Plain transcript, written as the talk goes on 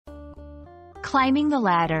Climbing the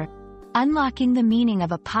ladder. Unlocking the meaning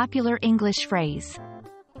of a popular English phrase.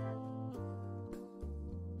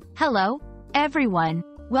 Hello, everyone.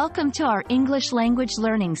 Welcome to our English language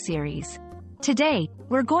learning series. Today,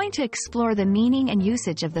 we're going to explore the meaning and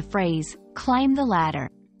usage of the phrase, climb the ladder.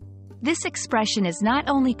 This expression is not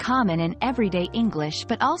only common in everyday English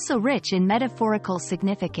but also rich in metaphorical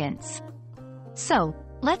significance. So,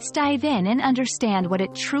 let's dive in and understand what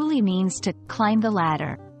it truly means to climb the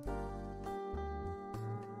ladder.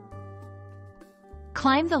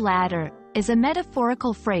 Climb the ladder is a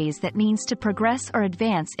metaphorical phrase that means to progress or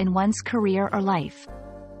advance in one's career or life.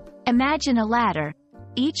 Imagine a ladder.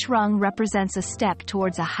 Each rung represents a step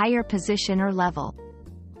towards a higher position or level.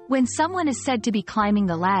 When someone is said to be climbing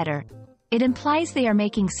the ladder, it implies they are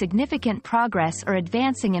making significant progress or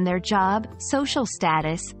advancing in their job, social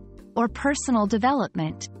status, or personal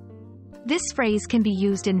development. This phrase can be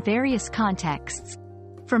used in various contexts,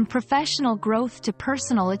 from professional growth to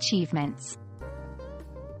personal achievements.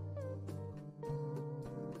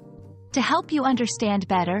 To help you understand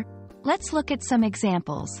better, let's look at some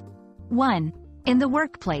examples. 1. In the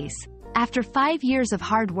workplace, after 5 years of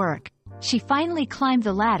hard work, she finally climbed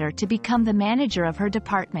the ladder to become the manager of her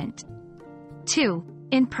department. 2.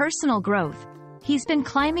 In personal growth, he's been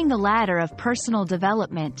climbing the ladder of personal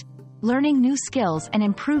development, learning new skills and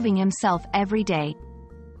improving himself every day.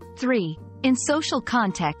 3. In social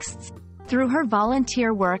contexts, through her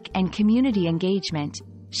volunteer work and community engagement,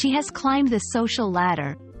 she has climbed the social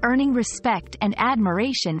ladder, earning respect and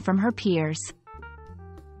admiration from her peers.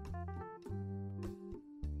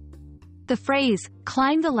 The phrase,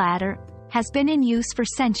 climb the ladder, has been in use for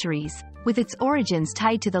centuries, with its origins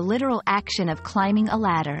tied to the literal action of climbing a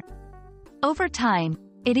ladder. Over time,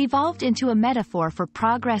 it evolved into a metaphor for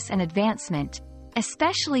progress and advancement,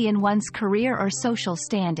 especially in one's career or social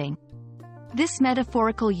standing. This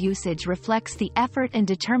metaphorical usage reflects the effort and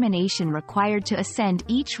determination required to ascend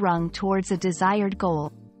each rung towards a desired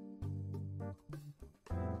goal.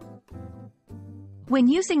 When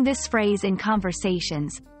using this phrase in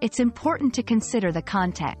conversations, it's important to consider the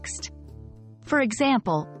context. For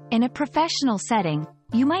example, in a professional setting,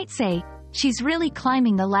 you might say, "She's really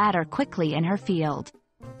climbing the ladder quickly in her field."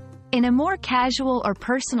 In a more casual or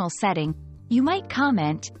personal setting, you might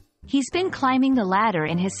comment, "He's been climbing the ladder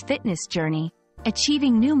in his fitness journey,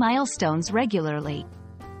 achieving new milestones regularly."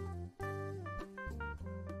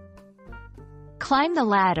 Climb the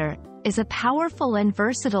ladder is a powerful and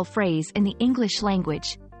versatile phrase in the English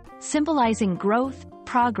language, symbolizing growth,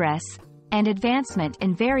 progress, and advancement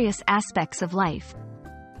in various aspects of life.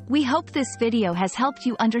 We hope this video has helped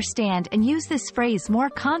you understand and use this phrase more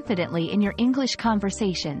confidently in your English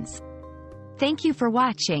conversations. Thank you for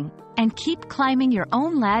watching, and keep climbing your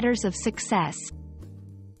own ladders of success.